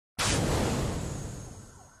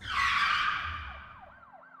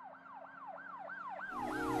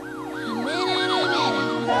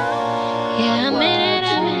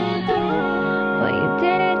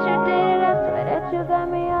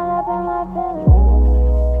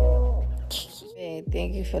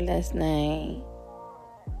Thank you for last night.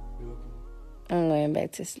 I'm going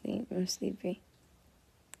back to sleep. I'm sleepy.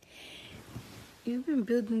 You've been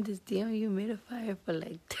building this damn humidifier for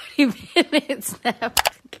like 30 minutes now.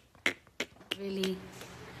 Really,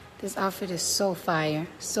 this outfit is so fire.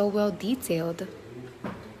 So well detailed.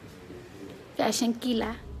 Fashion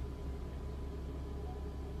killer.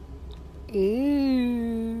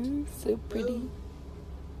 Ooh, so pretty.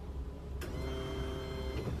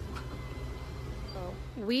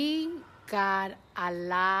 We got a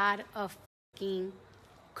lot of fucking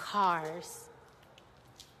cars.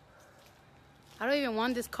 I don't even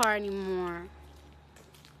want this car anymore.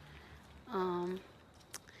 And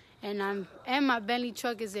my Bentley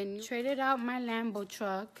truck is in. Traded out my Lambo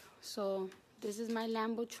truck, so this is my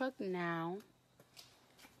Lambo truck now.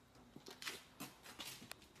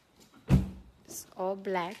 It's all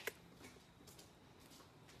black.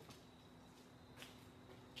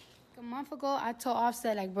 A month ago, I told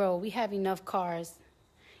Offset, like, bro, we have enough cars.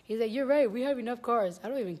 He's like, you're right, we have enough cars. I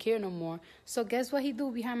don't even care no more. So guess what he do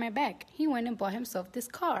behind my back? He went and bought himself this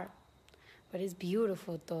car. But it's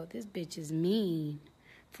beautiful, though. This bitch is mean.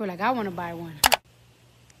 For like, I want to buy one.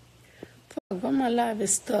 Fuck, why my live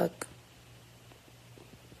is stuck?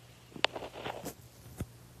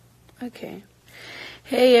 Okay.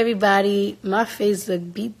 Hey, everybody. My face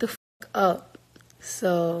look beat the fuck up.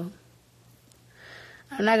 So,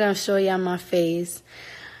 I'm not going to show y'all my face.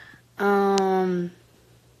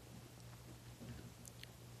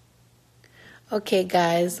 Okay,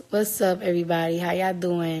 guys. What's up, everybody? How y'all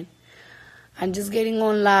doing? I'm just getting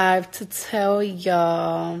on live to tell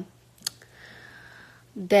y'all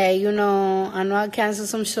that, you know I canceled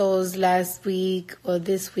some shows last week or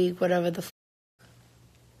this week, whatever the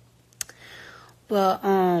Well,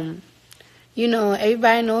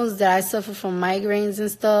 everybody knows that I suffer from migraines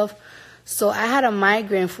and stuff. So I had a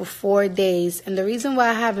migraine for 4 days. And the reason why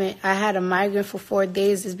I had a migraine for 4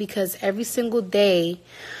 days is because every single day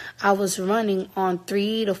I was running on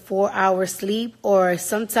 3 to 4 hours sleep, or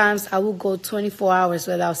sometimes I would go 24 hours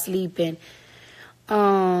without sleeping.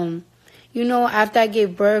 After I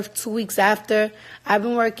gave birth, 2 weeks after, I've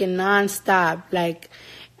been working nonstop. Like,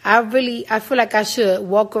 I feel like I should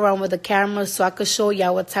walk around with a camera so I could show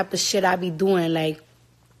y'all what type of shit I be doing. Like,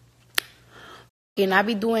 and I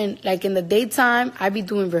be doing, like, in the daytime, I be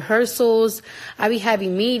doing rehearsals, I be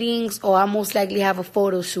having meetings, or I most likely have a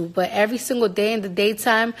photo shoot. But every single day in the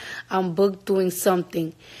daytime, I'm booked doing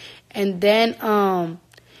something. And then,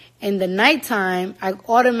 in the nighttime, I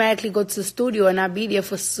automatically go to the studio and I be there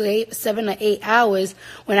for 7 or 8 hours.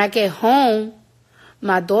 When I get home,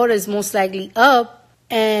 my daughter is most likely up.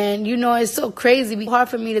 And, it's so crazy. It's hard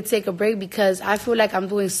for me to take a break because I feel like I'm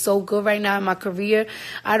doing so good right now in my career.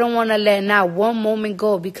 I don't want to let not one moment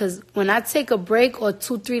go, because when I take a break or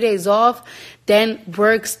 2-3 days off, then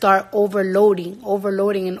work start overloading and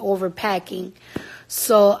overpacking.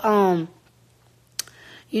 So,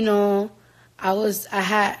 I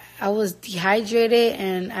was dehydrated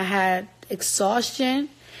and I had exhaustion,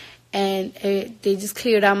 and they just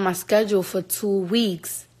cleared out my schedule for 2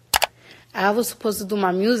 weeks. I was supposed to do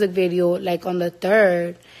my music video like on the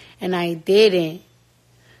 3rd, and I didn't,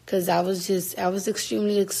 because I was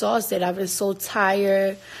extremely exhausted. I've been so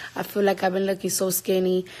tired. I feel like I've been looking so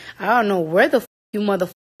skinny. I don't know where the you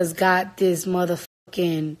motherfuckers got this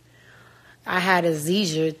motherfucking I had a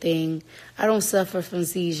seizure thing. I don't suffer from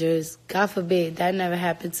seizures. God forbid. That never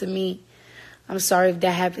happened to me. I'm sorry if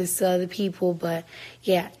that happens to other people, but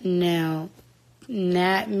yeah, no,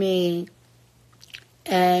 not me.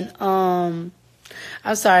 And, I'm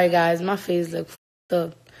sorry, guys. My face look fucked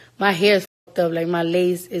up. My hair's fucked up. Like, my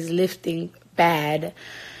lace is lifting bad.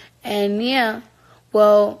 And, yeah,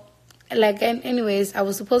 well, anyways, I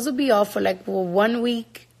was supposed to be off for, 1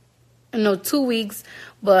 week. No, 2 weeks.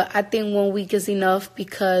 But I think 1 week is enough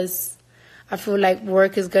because I feel like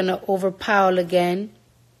work is going to overpile again.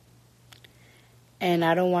 And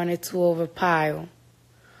I don't want it to overpile.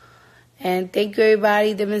 And thank you,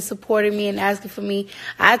 everybody. They've been supporting me and asking for me.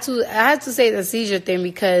 I had to say the seizure thing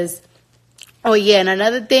because, oh yeah, and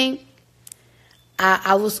another thing,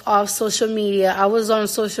 I was off social media. I was on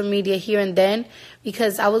social media here and then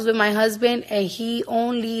because I was with my husband, and he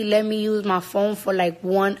only let me use my phone for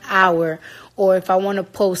 1 hour, or if I want to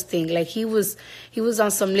post things. Like, he was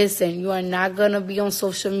on some, listen, you are not going to be on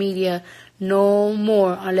social media no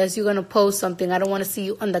more unless you're going to post something. I don't want to see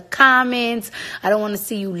you in the comments. I don't want to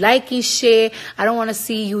see you liking shit. I don't want to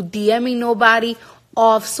see you DMing nobody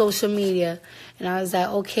off social media. And I was like,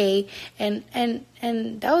 okay. And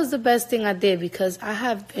that was the best thing I did because I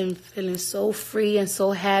have been feeling so free and so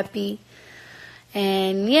happy.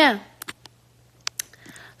 And yeah.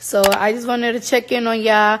 So I just wanted to check in on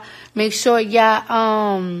y'all. Make sure y'all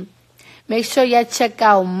check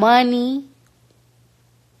out Money.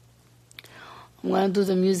 I'm gonna do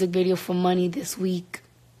the music video for Money this week.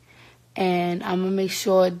 And I'm gonna make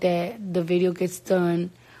sure that the video gets done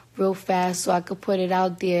real fast so I could put it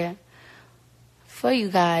out there for you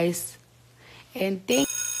guys. And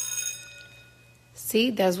see,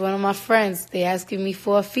 that's one of my friends. They asking me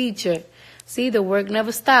for a feature. See, the work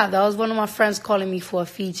never stopped. That was one of my friends calling me for a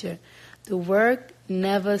feature. The work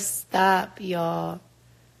never stopped, y'all.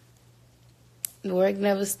 The work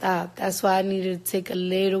never stopped. That's why I needed to take a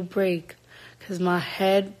little break, because my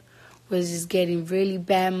head was just getting really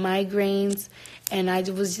bad migraines, and I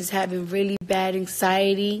was just having really bad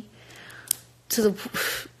anxiety.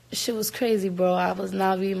 Shit was crazy, bro. I was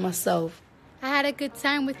not being myself. I had a good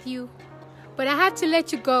time with you, but I had to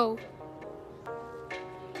let you go.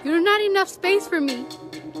 You're not enough space for me.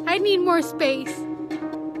 I need more space.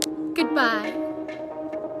 Goodbye.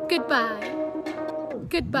 Goodbye.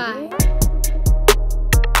 Goodbye.